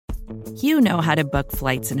You know how to book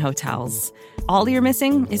flights and hotels. All you're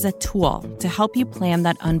missing is a tool to help you plan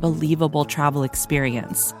that unbelievable travel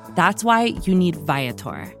experience. That's why you need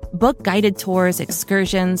Viator. Book guided tours,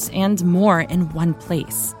 excursions, and more in one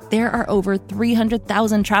place. There are over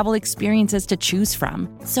 300,000 travel experiences to choose from,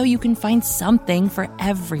 so you can find something for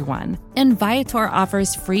everyone. And Viator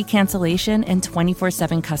offers free cancellation and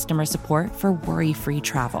 24/7 customer support for worry-free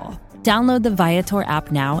travel. Download the Viator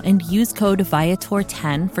app now and use code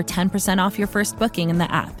Viator10 for 10% off your first booking in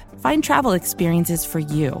the app. Find travel experiences for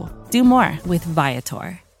you. Do more with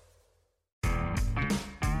Viator.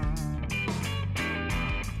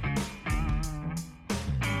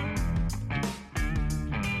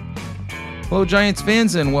 Hello, Giants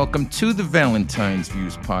fans, and welcome to the Valentine's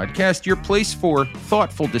Views podcast, your place for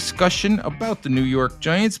thoughtful discussion about the New York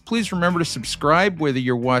Giants. Please remember to subscribe, whether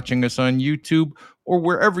you're watching us on YouTube or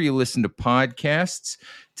wherever you listen to podcasts.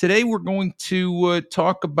 Today, we're going to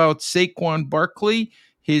talk about Saquon Barkley,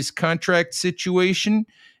 his contract situation,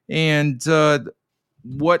 and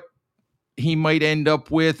what he might end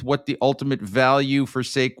up with, what the ultimate value for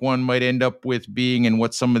Saquon might end up with being, and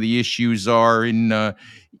what some of the issues are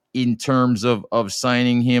in terms of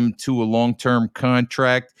signing him to a long-term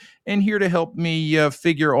contract. And here to help me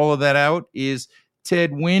figure all of that out is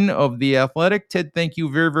Ted Wynn of The Athletic. Ted, thank you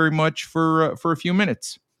very, very much for a few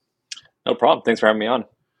minutes. No problem. Thanks for having me on.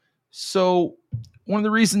 So one of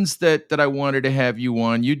the reasons that I wanted to have you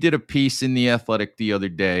on, you did a piece in The Athletic the other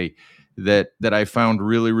day that I found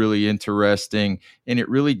really, really interesting, and it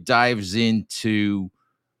really dives into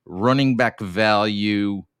running back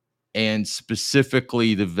value and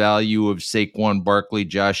specifically the value of Saquon Barkley,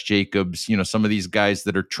 Josh Jacobs, some of these guys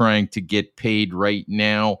that are trying to get paid right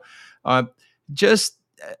now. Just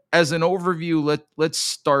as an overview, let's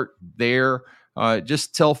start there.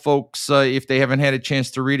 Just tell folks, if they haven't had a chance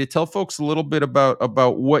to read it, tell folks a little bit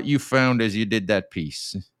about what you found as you did that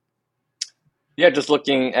piece. Yeah, just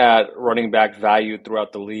looking at running back value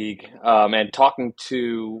throughout the league, and talking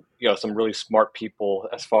to some really smart people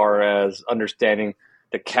as far as understanding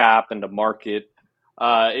the cap and the market.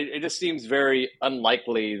 It just seems very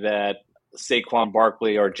unlikely that Saquon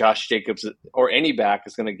Barkley or Josh Jacobs or any back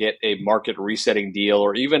is going to get a market resetting deal,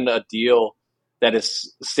 or even a deal that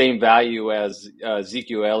is same value as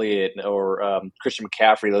Ezekiel Elliott or Christian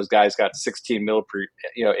McCaffrey. Those guys got 16 mil per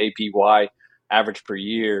APY average per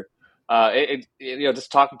year.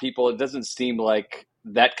 Just talking to people, it doesn't seem like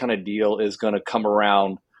that kind of deal is going to come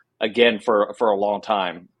around again for a long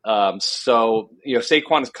time. So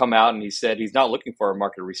Saquon has come out and he said he's not looking for a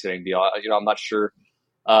market resetting deal. I'm not sure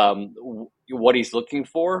what he's looking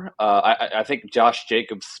for. I think Josh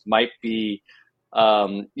Jacobs might be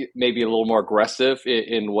maybe a little more aggressive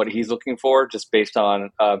in what he's looking for, just based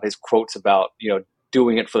on his quotes about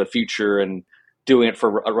doing it for the future and doing it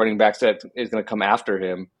for a running back that is going to come after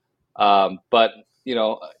him. But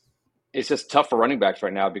it's just tough for running backs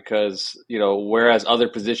right now because, whereas other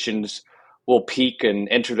positions will peak and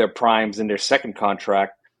enter their primes in their second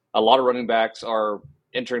contract, a lot of running backs are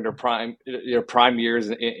entering their prime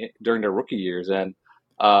years during their rookie years, and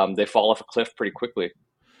they fall off a cliff pretty quickly.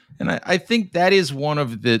 And I think that is one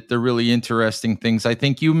of the really interesting things. I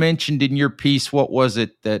think you mentioned in your piece, what was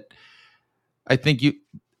it that I think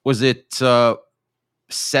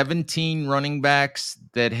 17 running backs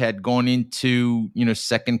that had gone into,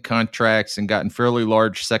 second contracts and gotten fairly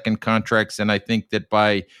large second contracts. And I think that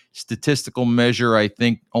by statistical measure, I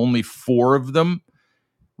think only 4 of them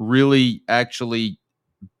really actually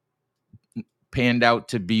panned out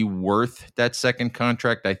to be worth that second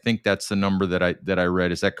contract. I think that's the number that I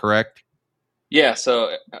read. Is that correct? Yeah.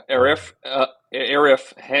 So Arif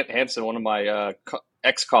Hansen, one of my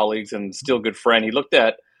ex-colleagues and still good friend, he looked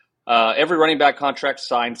at every running back contract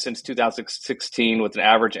signed since 2016 with an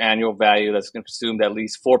average annual value that's consumed at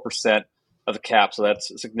least 4% of the cap. So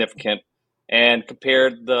that's significant. And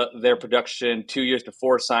compared their production 2 years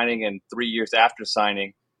before signing and 3 years after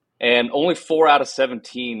signing. And only 4 out of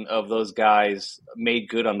 17 of those guys made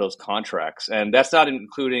good on those contracts. And that's not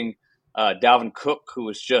including Dalvin Cook, who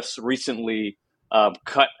was just recently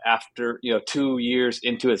cut after 2 years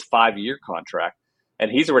into his 5-year contract.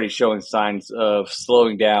 And he's already showing signs of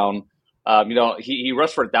slowing down. He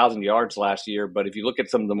rushed for 1,000 yards last year, but if you look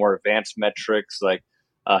at some of the more advanced metrics, like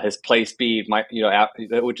his play speed,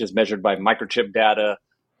 which is measured by microchip data,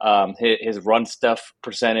 his run stuff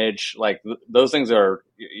percentage, like those things are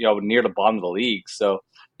near the bottom of the league. So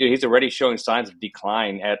he's already showing signs of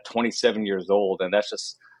decline at 27 years old, and that's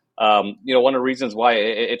just one of the reasons why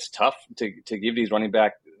it's tough to give these running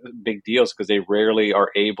back big deals, because they rarely are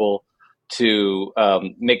able to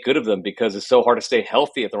make good of them, because it's so hard to stay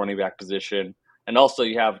healthy at the running back position And also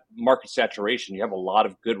you have market saturation. You have a lot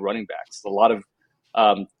of good running backs, a lot of,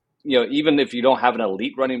 even if you don't have an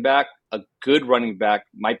elite running back, a good running back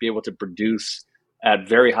might be able to produce at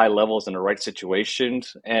very high levels in the right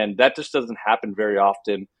situations. And that just doesn't happen very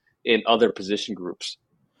often in other position groups.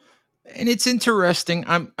 And it's interesting.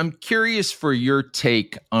 I'm curious for your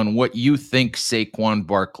take on what you think Saquon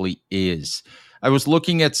Barkley is. I was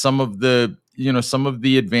looking at some of the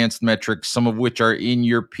advanced metrics, some of which are in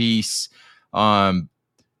your piece. 19th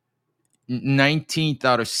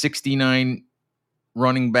out of 69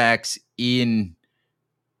 running backs in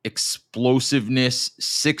explosiveness,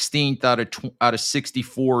 16th out of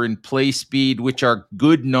 64 in play speed, which are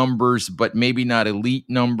good numbers, but maybe not elite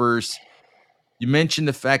numbers. You mentioned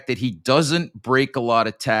the fact that he doesn't break a lot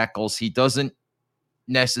of tackles. He doesn't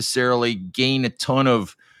necessarily gain a ton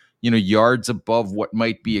of, yards above what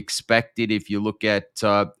might be expected if you look at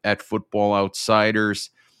Football Outsiders.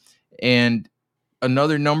 And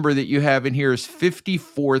another number that you have in here is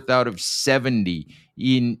 54th out of 70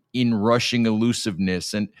 in rushing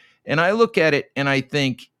elusiveness. And I look at it and I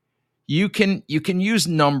think you can use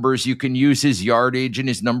numbers, you can use his yardage and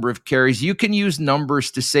his number of carries. You can use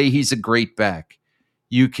numbers to say he's a great back.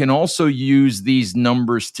 You can also use these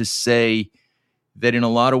numbers to say that in a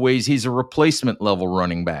lot of ways he's a replacement level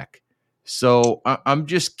running back. So I'm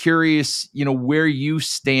just curious, where you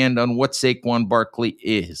stand on what Saquon Barkley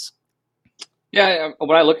is. Yeah,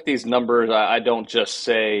 when I look at these numbers, I don't just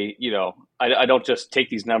say, I don't just take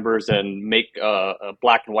these numbers and make a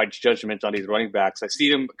black and white judgment on these running backs. I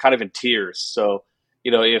see them kind of in tiers. So,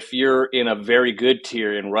 if you're in a very good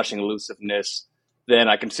tier in rushing elusiveness, then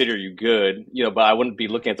I consider you good, but I wouldn't be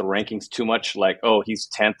looking at the rankings too much like, oh, he's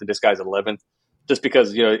 10th and this guy's 11th, just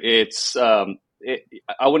because,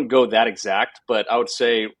 I wouldn't go that exact, but I would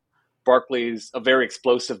say Barkley's a very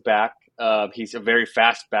explosive back. He's a very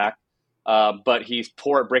fast back. But he's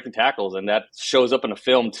poor at breaking tackles, and that shows up in the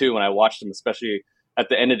film too. When I watched him, especially at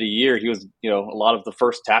the end of the year, he was, a lot of the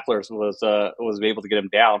first tacklers was able to get him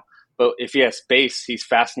down. But if he has space, he's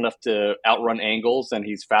fast enough to outrun angles, and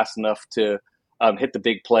he's fast enough to hit the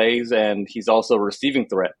big plays, and he's also a receiving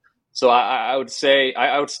threat. So I would say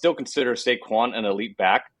I would still consider Saquon an elite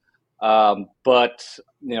back, but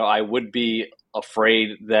I would be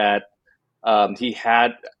afraid that he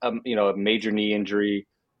had a major knee injury.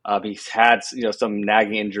 He's had some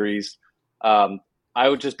nagging injuries. I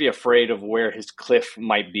would just be afraid of where his cliff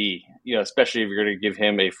might be, especially if you're going to give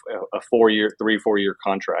him a 4-year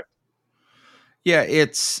contract. Yeah,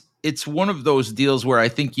 it's one of those deals where I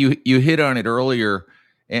think you hit on it earlier,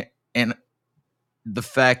 and the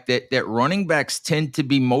fact that running backs tend to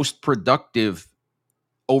be most productive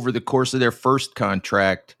over the course of their first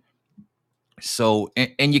contract. So,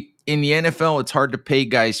 and you in the NFL, it's hard to pay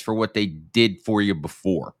guys for what they did for you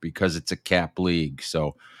before because it's a cap league.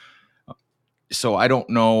 So I don't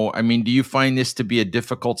know. I mean, do you find this to be a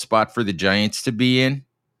difficult spot for the Giants to be in?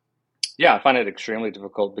 Yeah, I find it extremely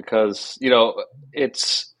difficult because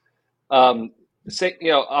it's Saquon's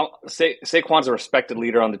a respected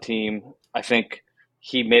leader on the team. I think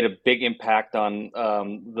he made a big impact on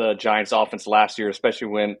the Giants' offense last year, especially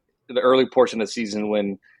when the early portion of the season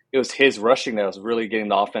when it was his rushing that was really getting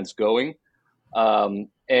the offense going. I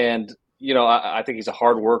think he's a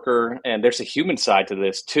hard worker, and there's a human side to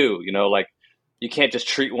this too. Like you can't just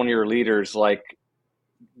treat one of your leaders like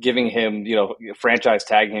giving him, franchise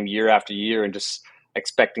tagging him year after year and just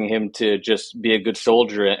expecting him to just be a good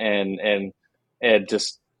soldier and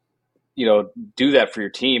just, do that for your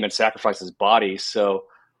team and sacrifice his body. So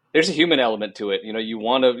there's a human element to it. You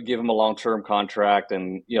want to give him a long-term contract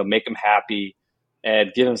and, make him happy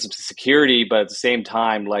and give him some security, but at the same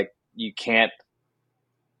time, like you can't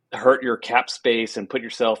hurt your cap space and put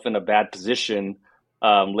yourself in a bad position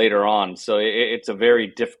later on. So it's a very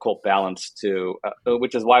difficult balance to,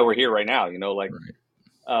 which is why we're here right now.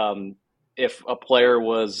 If a player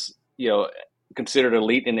was, considered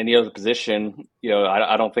elite in any other position,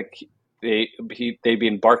 I don't think they'd be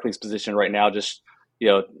in Barkley's position right now, just,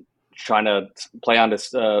 trying to play on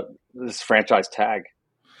this franchise tag.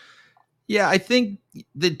 Yeah, I think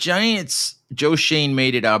the Giants, Joe Shane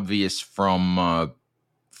made it obvious from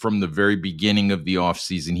the very beginning of the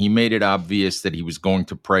offseason. He made it obvious that he was going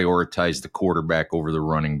to prioritize the quarterback over the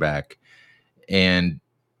running back. And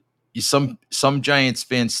some Giants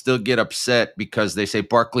fans still get upset because they say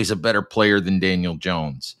Barkley's a better player than Daniel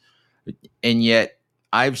Jones. And yet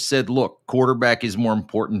I've said, look, quarterback is more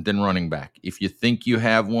important than running back. If you think you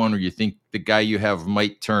have one or you think the guy you have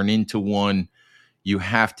might turn into one, you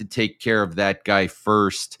have to take care of that guy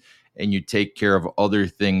first, and you take care of other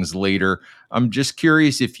things later. I'm just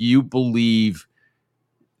curious if you believe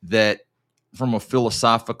that from a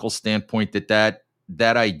philosophical standpoint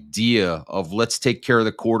that idea of let's take care of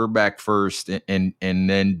the quarterback first and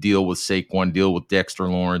then deal with Saquon, deal with Dexter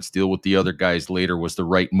Lawrence, deal with the other guys later was the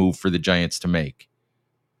right move for the Giants to make?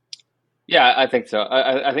 Yeah, I think so.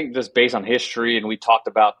 I think just based on history, and we talked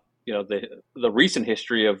about the recent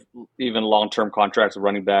history of even long-term contracts with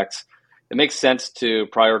running backs, it makes sense to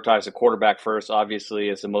prioritize the quarterback first. Obviously,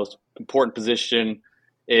 it's the most important position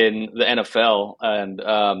in the NFL, and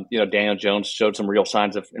Daniel Jones showed some real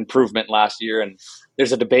signs of improvement last year. And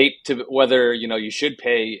there's a debate to whether you should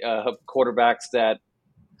pay quarterbacks that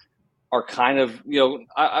are kind of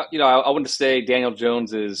I wouldn't say Daniel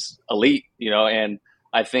Jones is elite, and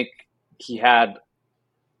I think he had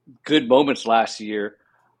good moments last year,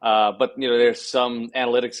 but there's some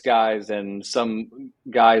analytics guys and some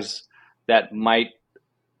guys that might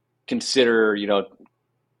consider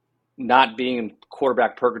not being in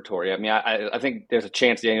quarterback purgatory. I mean, I think there's a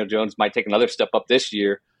chance Daniel Jones might take another step up this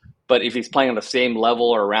year, but if he's playing on the same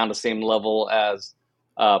level or around the same level as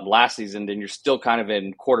last season, then you're still kind of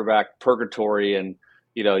in quarterback purgatory, and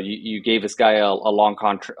you gave this guy a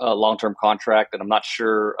long-term contract, and I'm not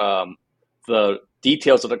sure the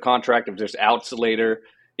details of the contract if there's outs later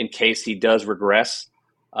in case he does regress.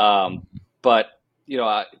 But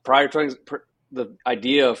prioritizing the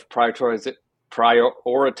idea of prioritizing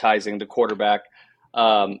the quarterback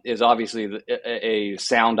is obviously a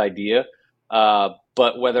sound idea.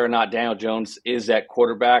 But whether or not Daniel Jones is that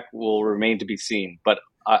quarterback will remain to be seen. But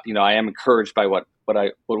I am encouraged by what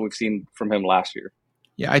we've seen from him last year.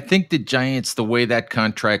 Yeah, I think the Giants, the way that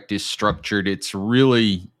contract is structured, it's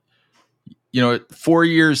really 4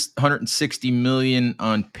 years, $160 million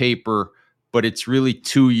on paper, but it's really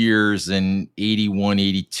 2 years and 81,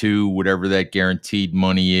 82, whatever that guaranteed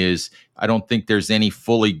money is. I don't think there's any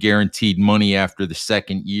fully guaranteed money after the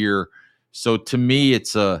second year. So to me,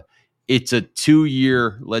 it's a 2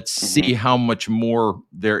 year, let's see how much more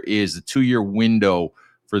there is, a 2 year window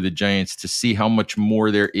for the Giants to see how much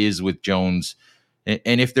more there is with Jones.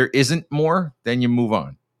 And if there isn't more, then you move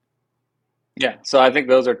on. Yeah, so I think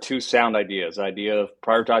those are two sound ideas. The idea of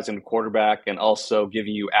prioritizing the quarterback and also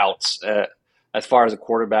giving you outs as far as a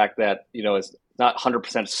quarterback that, is not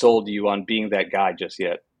 100% sold you on being that guy just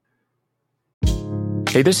yet.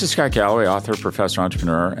 Hey, this is Scott Galloway, author, professor,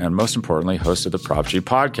 entrepreneur, and most importantly, host of the Prop G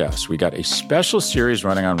podcast. We got a special series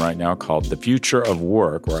running on right now called The Future of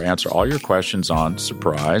Work, where I answer all your questions on,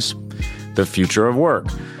 surprise, the future of work.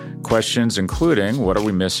 Questions including, what are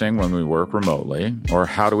we missing when we work remotely? Or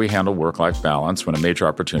how do we handle work-life balance when a major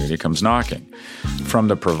opportunity comes knocking? From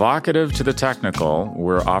the provocative to the technical,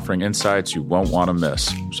 we're offering insights you won't want to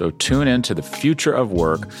miss. So tune in to The Future of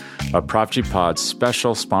Work, a Prop G Pod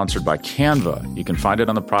special sponsored by Canva. You can find it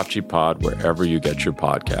on the Prop G Pod wherever you get your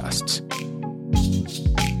podcasts.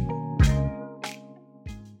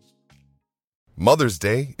 Mother's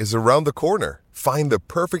Day is around the corner. Find the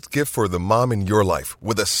perfect gift for the mom in your life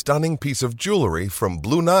with a stunning piece of jewelry from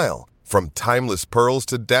Blue Nile. From timeless pearls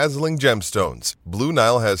to dazzling gemstones, Blue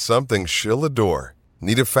Nile has something she'll adore.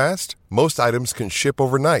 Need it fast? Most items can ship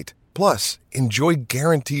overnight. Plus, enjoy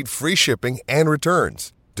guaranteed free shipping and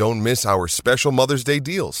returns. Don't miss our special Mother's Day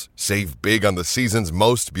deals. Save big on the season's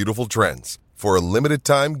most beautiful trends. For a limited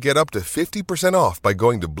time, get up to 50% off by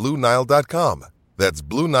going to BlueNile.com. That's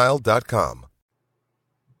BlueNile.com.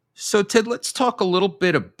 So, Ted, let's talk a little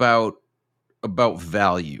bit about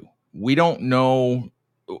value. We don't know.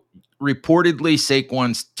 Reportedly,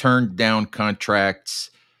 Saquon's turned down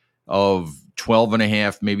contracts of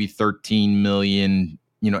 12.5, maybe 13 million,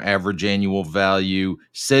 average annual value.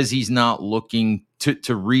 Says he's not looking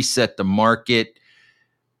to reset the market,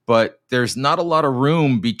 but there's not a lot of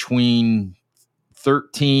room between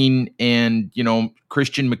 13 and,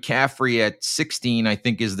 Christian McCaffrey at 16, I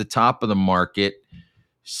think, is the top of the market.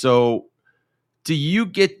 So do you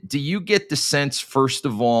get the sense, first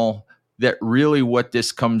of all, that really what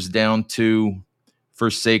this comes down to for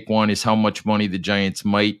Saquon is how much money the Giants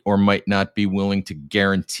might or might not be willing to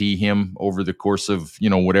guarantee him over the course of,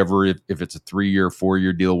 whatever, if it's a 3-year,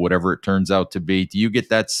 4-year deal, whatever it turns out to be? Do you get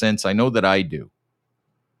that sense? I know that I do.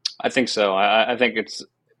 I think so. I think it's,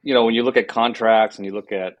 when you look at contracts and you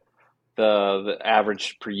look at the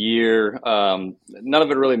average per year, none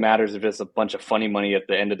of it really matters if it's a bunch of funny money at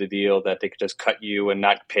the end of the deal that they could just cut you and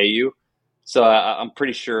not pay you. So I'm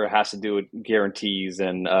pretty sure it has to do with guarantees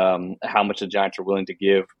and how much the Giants are willing to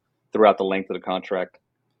give throughout the length of the contract.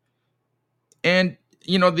 And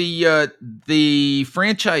the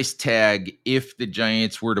franchise tag, if the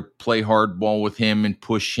Giants were to play hardball with him and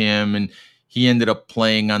push him, and he ended up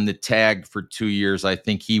playing on the tag for 2 years, I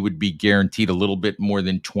think he would be guaranteed a little bit more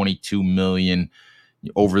than $22 million.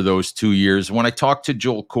 over those 2 years. When I talked to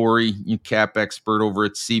Joel Corey, cap expert over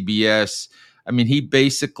at CBS, I mean, he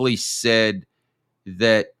basically said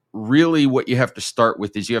that really what you have to start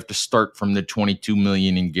with is you have to start from the 22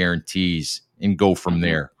 million in guarantees and go from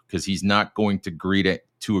there, because he's not going to agree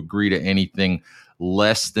to anything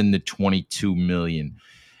less than the 22 million.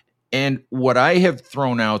 And what I have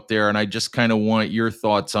thrown out there, and I just kind of want your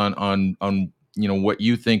thoughts on what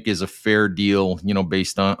you think is a fair deal,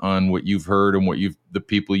 based on what you've heard and the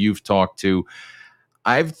people you've talked to.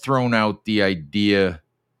 I've thrown out the idea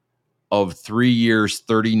of 3 years,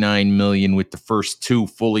 39 million with the first 2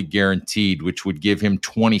 fully guaranteed, which would give him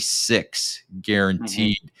 26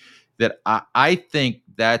 guaranteed. That I think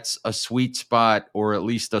that's a sweet spot, or at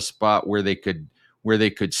least a spot where they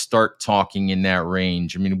could start talking in that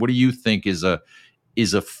range. I mean, what do you think is a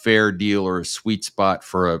fair deal or a sweet spot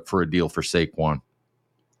for a deal for Saquon?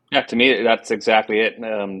 Yeah, to me, that's exactly it.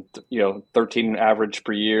 13 average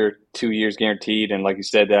per year, 2 years guaranteed. And like you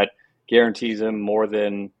said, that guarantees him more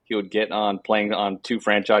than he would get on playing on 2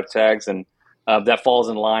 franchise tags. And that falls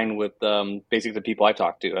in line with basically the people I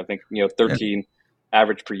talk to. I think, 13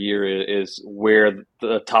 average per year is where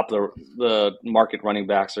the top of the market running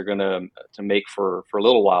backs are going to make for a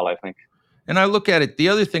little while, I think. And I look at it, the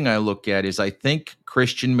other thing I look at is I think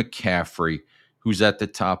Christian McCaffrey, who's at the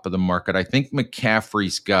top of the market, I think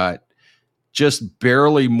McCaffrey's got just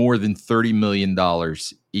barely more than $30 million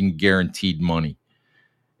in guaranteed money.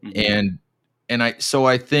 And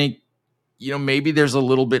I think, maybe there's a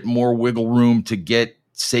little bit more wiggle room to get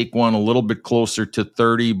Saquon a little bit closer to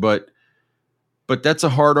 30, but that's a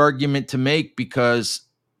hard argument to make, because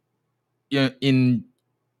in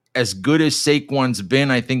as good as Saquon's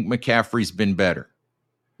been, I think McCaffrey's been better.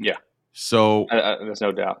 Yeah. So there's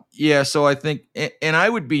no doubt. Yeah. So I think, and I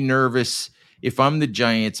would be nervous if I'm the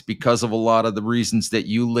Giants, because of a lot of the reasons that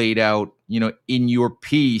you laid out, in your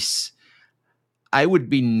piece. I would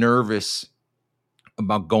be nervous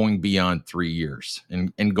about going beyond 3 years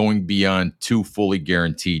and going beyond 2 fully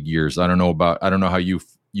guaranteed years. I don't know how you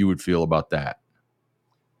would feel about that.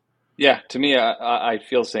 Yeah, to me, I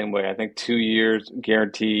feel the same way. I think 2 years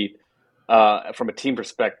guaranteed from a team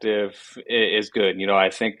perspective is good. I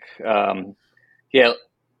think, but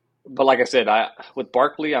like I said, with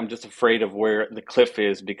Barkley, I'm just afraid of where the cliff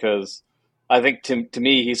is, because I think to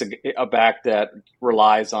me, he's a back that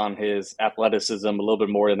relies on his athleticism a little bit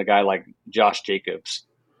more than a guy like Josh Jacobs.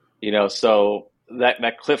 So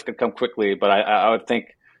that cliff could come quickly, but I would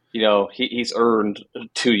think, he's earned a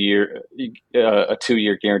 2 year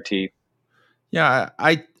guarantee. Yeah,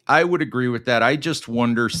 I would agree with that. I just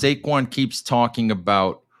wonder, Saquon keeps talking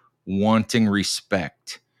about wanting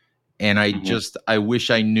respect. And I wish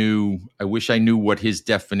I knew what his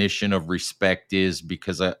definition of respect is,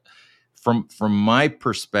 because from my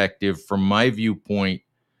perspective, from my viewpoint,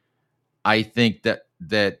 I think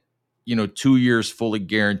that 2 years fully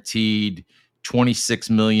guaranteed,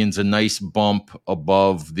 26 million's a nice bump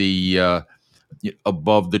above the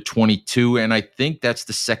 22, and I think that's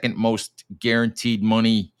the second most guaranteed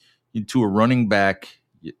money to a running back,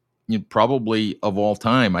 probably of all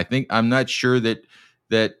time. I'm not sure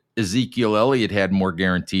that Ezekiel Elliott had more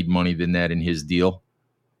guaranteed money than that in his deal.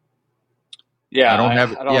 Yeah, I don't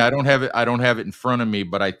have it. I don't have it in front of me,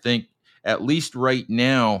 but I think at least right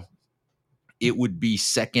now it would be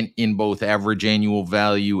second in both average annual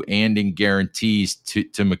value and in guarantees to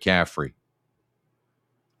McCaffrey.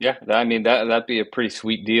 Yeah, I mean that'd be a pretty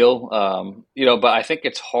sweet deal. But I think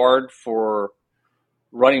it's hard for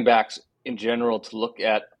running backs in general to look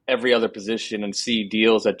at every other position and see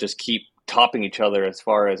deals that just keep topping each other as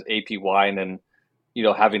far as APY, and then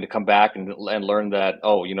having to come back and learn that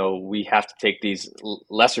we have to take these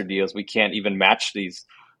lesser deals. We can't even match these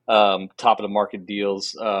top of the market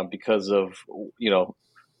deals because of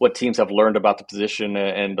what teams have learned about the position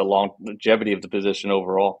and the longevity of the position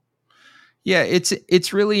overall. Yeah,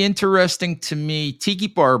 it's really interesting to me. Tiki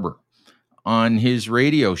Barber on his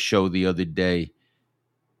radio show the other day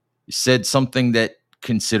said something that,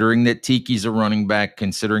 considering that Tiki's a running back,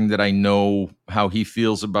 considering that I know how he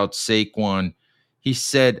feels about Saquon, he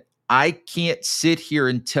said, I can't sit here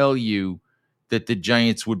and tell you that the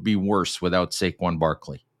Giants would be worse without Saquon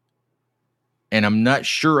Barkley. And I'm not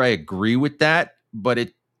sure I agree with that, but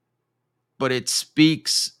it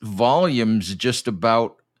speaks volumes just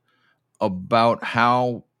about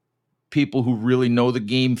how people who really know the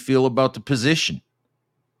game feel about the position.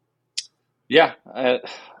 Yeah.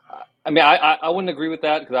 I mean, I wouldn't agree with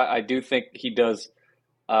that, because I do think he does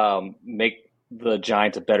make the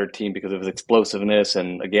Giants a better team because of his explosiveness.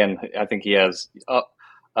 And again, I think he has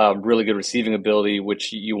really good receiving ability,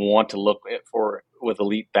 which you want to look for with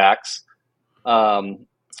elite backs.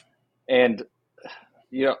 And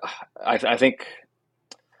I think,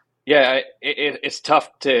 it's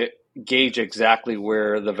tough to gauge exactly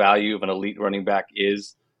where the value of an elite running back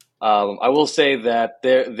is. I will say that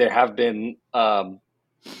there have been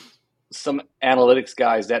some analytics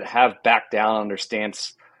guys that have backed down on their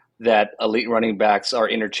stance that elite running backs are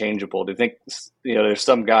interchangeable. Do you think, there's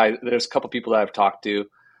a couple people that I've talked to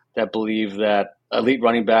that believe that elite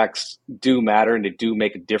running backs do matter and they do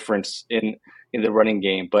make a difference in the running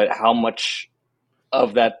game, but how much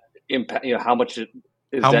of that impact, how much is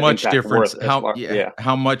how that much impact difference, worth?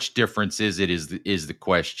 how much difference is the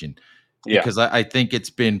question. Yeah. Because I think it's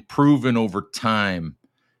been proven over time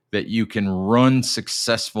that you can run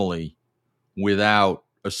successfully without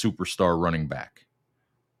a superstar running back.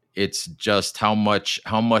 It's just how much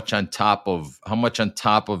on top of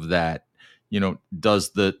that,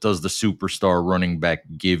 does the superstar running back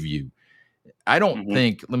give you? I don't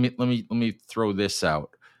think, let me throw this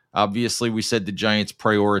out. Obviously, we said the Giants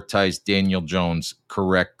prioritized Daniel Jones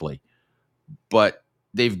correctly, but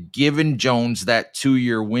they've given Jones that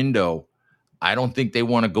 2-year window. I don't think they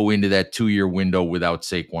want to go into that 2-year window without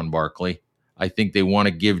Saquon Barkley. I think they want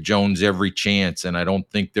to give Jones every chance, and I don't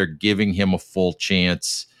think they're giving him a full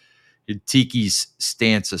chance. Tiki's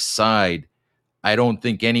stance aside, I don't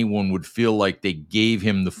think anyone would feel like they gave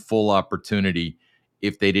him the full opportunity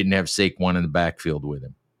if they didn't have Saquon in the backfield with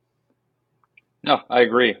him. No, I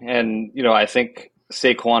agree. And, I think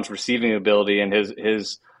Saquon's receiving ability and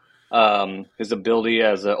his ability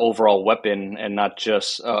as an overall weapon and not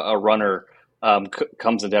just a runner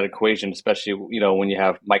comes into that equation, especially, when you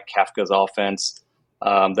have Mike Kafka's offense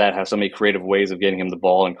that has so many creative ways of getting him the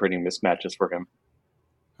ball and creating mismatches for him.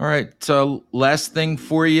 All right. So last thing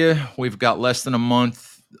for you, we've got less than a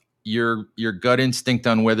month. Your gut instinct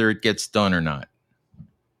on whether it gets done or not.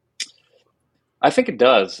 I think it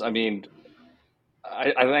does. I mean,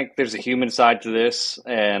 I think there's a human side to this,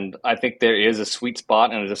 and I think there is a sweet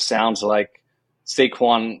spot, and it just sounds like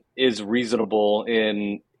Saquon is reasonable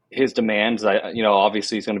in his demands.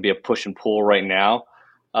 Obviously he's going to be a push and pull right now,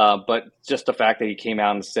 but just the fact that he came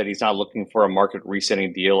out and said he's not looking for a market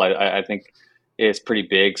resetting deal, I think is pretty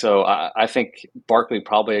big. So I think Barkley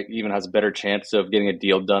probably even has a better chance of getting a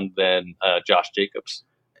deal done than Josh Jacobs.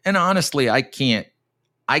 And honestly, I can't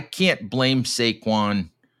blame Saquon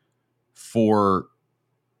for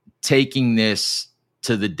taking this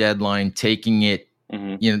to the deadline, taking it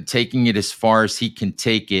as far as he can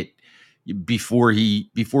take it before he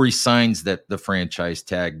signs the franchise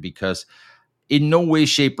tag, because in no way,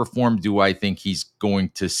 shape, or form do I think he's going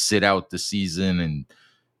to sit out the season and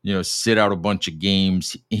sit out a bunch of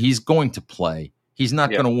games. He's going to play. He's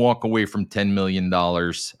not going to walk away from $10 million.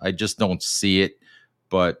 I just don't see it.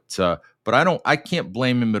 But I can't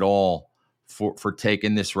blame him at all for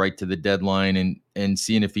taking this right to the deadline and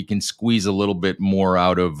seeing if he can squeeze a little bit more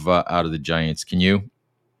out of the Giants. Can you?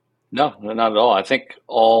 No, not at all. I think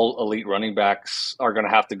all elite running backs are going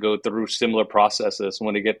to have to go through similar processes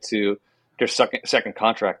when they get to their second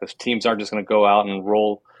contract. Those teams aren't just going to go out and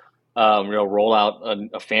roll out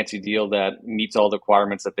a fancy deal that meets all the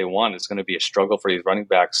requirements that they want. It's going to be a struggle for these running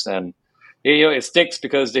backs, and it stinks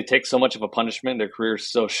because they take so much of a punishment. Their career is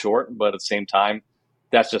so short, but at the same time,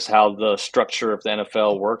 that's just how the structure of the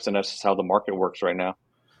NFL works, and that's just how the market works right now.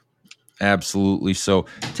 Absolutely. So,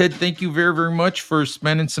 Ted, thank you very, very much for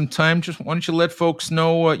spending some time. Just why don't you let folks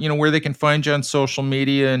know, where they can find you on social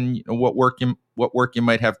media and what work you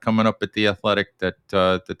might have coming up at The Athletic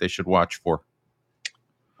that they should watch for.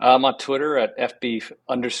 I'm on Twitter at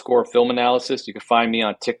FB_film analysis. You can find me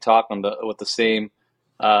on TikTok with the same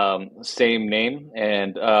name,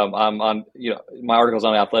 and I'm on. My article's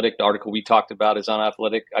on Athletic. The article we talked about is on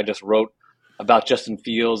Athletic. I just wrote about Justin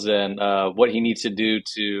Fields and what he needs to do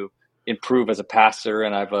to improve as a passer,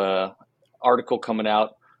 and I have a article coming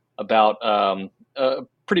out about a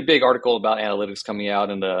pretty big article about analytics coming out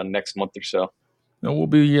in the next month or so. We'll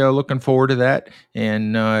be looking forward to that.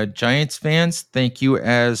 And Giants fans, thank you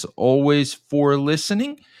as always for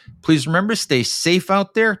listening. Please remember, stay safe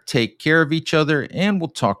out there, take care of each other, and we'll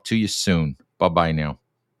talk to you soon. Bye-bye now.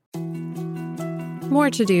 More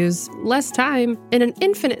to-dos, less time, and an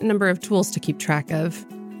infinite number of tools to keep track of.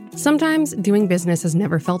 Sometimes doing business has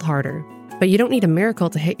never felt harder, but you don't need a miracle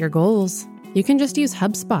to hit your goals. You can just use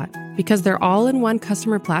HubSpot, because their all-in-one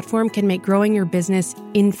customer platform can make growing your business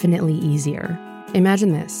infinitely easier.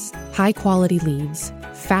 Imagine this: high-quality leads,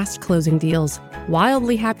 fast closing deals,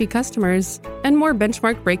 wildly happy customers, and more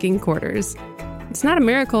benchmark-breaking quarters. It's not a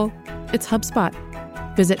miracle, it's HubSpot.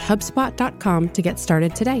 Visit HubSpot.com to get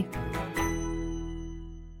started today.